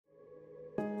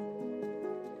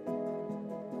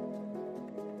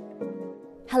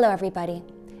Hello everybody.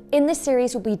 In this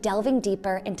series, we'll be delving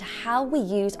deeper into how we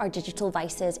use our digital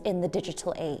devices in the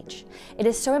digital age. It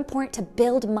is so important to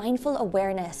build mindful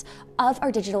awareness of our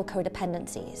digital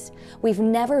codependencies. We've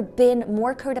never been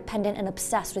more codependent and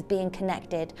obsessed with being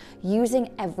connected, using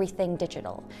everything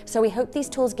digital. So we hope these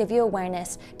tools give you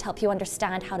awareness to help you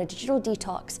understand how to digital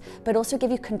detox, but also give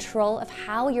you control of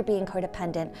how you're being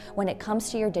codependent when it comes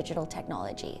to your digital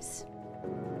technologies.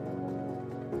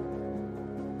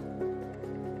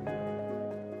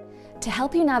 To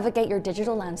help you navigate your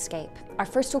digital landscape, our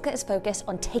first toolkit is focused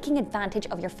on taking advantage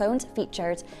of your phone's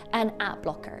features and app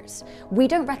blockers. We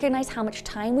don't recognize how much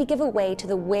time we give away to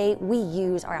the way we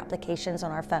use our applications on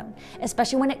our phone,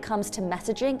 especially when it comes to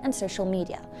messaging and social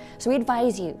media. So we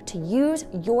advise you to use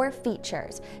your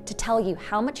features to tell you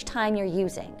how much time you're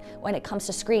using when it comes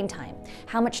to screen time,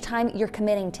 how much time you're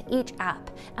committing to each app,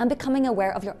 and becoming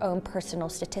aware of your own personal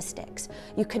statistics.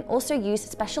 You can also use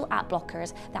special app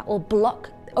blockers that will block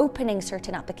opening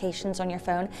certain applications on your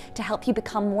phone to help you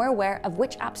become more aware of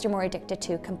which apps you're more addicted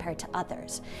to compared to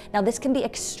others. Now, this can be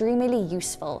extremely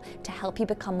useful to help you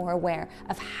become more aware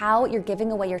of how you're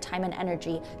giving away your time and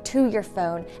energy to your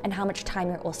phone and how much time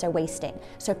you're also wasting.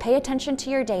 So pay attention to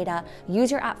your data,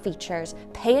 use your app features,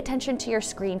 pay attention to your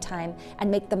screen time, and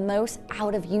make the most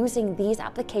out of using these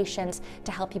applications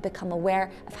to help you become aware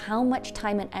of how much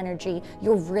time and energy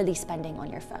you're really spending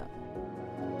on your phone.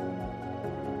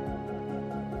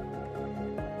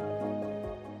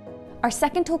 Our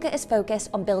second toolkit is focused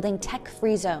on building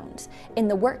tech-free zones in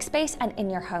the workspace and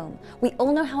in your home. We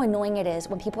all know how annoying it is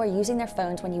when people are using their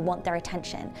phones when you want their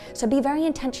attention. So be very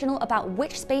intentional about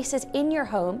which spaces in your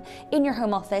home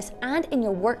office, and in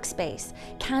your workspace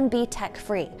can be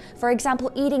tech-free. For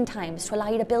example, eating times to allow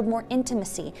you to build more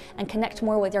intimacy and connect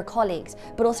more with your colleagues,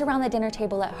 but also around the dinner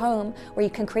table at home, where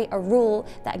you can create a rule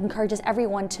that encourages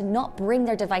everyone to not bring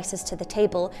their devices to the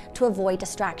table to avoid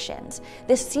distractions.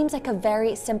 This seems like a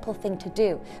very simple thing to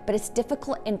do, but it's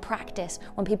difficult in practice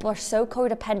when people are so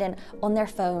codependent on their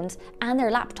phones and their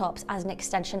laptops as an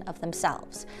extension of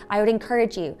themselves. I would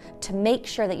encourage you to make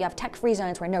sure that you have tech-free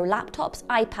zones where no laptops,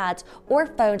 iPads, or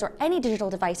phones or any digital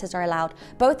devices are allowed,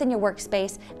 both in your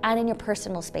workspace and in your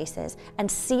personal spaces, and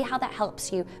see how that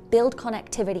helps you build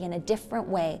connectivity in a different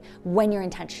way when you're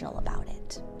intentional about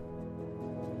it.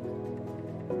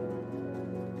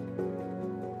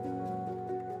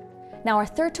 Now, our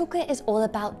third toolkit is all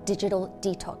about digital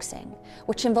detoxing,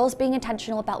 which involves being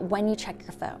intentional about when you check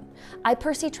your phone. I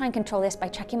personally try and control this by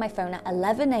checking my phone at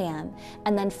 11 a.m.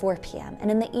 and then 4 p.m.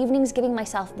 and in the evenings giving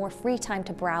myself more free time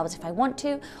to browse if I want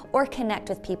to, or connect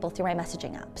with people through my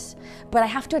messaging apps. But I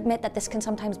have to admit that this can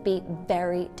sometimes be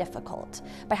very difficult.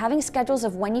 By having schedules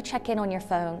of when you check in on your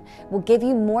phone will give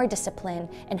you more discipline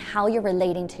in how you're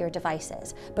relating to your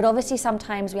devices. But obviously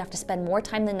sometimes we have to spend more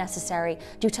time than necessary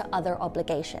due to other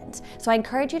obligations. So I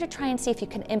encourage you to try and see if you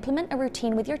can implement a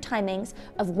routine with your timings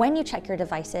of when you check your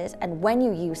devices and when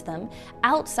you use them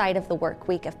outside of the work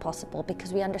week if possible,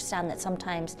 because we understand that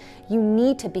sometimes you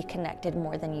need to be connected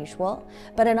more than usual.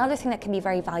 But another thing that can be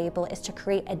very valuable is to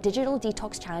create a digital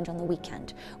detox challenge on the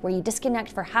weekend, where you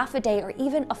disconnect for half a day or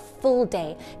even a full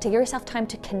day to give yourself time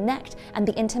to connect and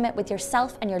be intimate with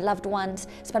yourself and your loved ones,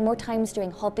 spend more time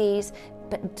doing hobbies,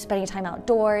 spending time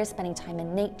outdoors, spending time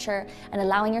in nature, and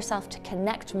allowing yourself to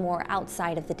connect more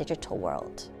outside of the digital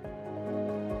world.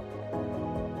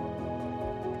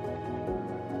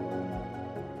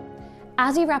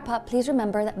 As we wrap up, please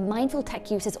remember that mindful tech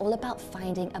use is all about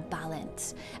finding a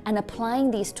balance and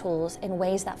applying these tools in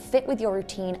ways that fit with your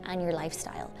routine and your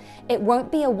lifestyle. It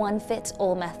won't be a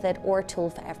one-fits-all method or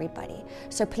tool for everybody.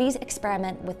 So please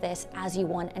experiment with this as you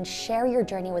want and share your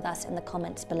journey with us in the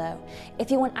comments below.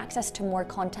 If you want access to more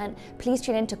content, please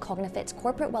tune into CogniFit's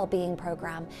corporate wellbeing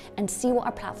program and see what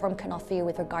our platform can offer you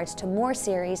with regards to more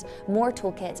series, more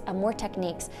toolkits, and more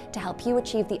techniques to help you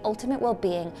achieve the ultimate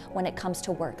wellbeing when it comes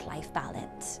to work-life balance.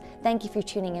 Thank you for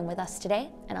tuning in with us today,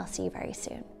 and I'll see you very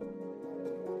soon.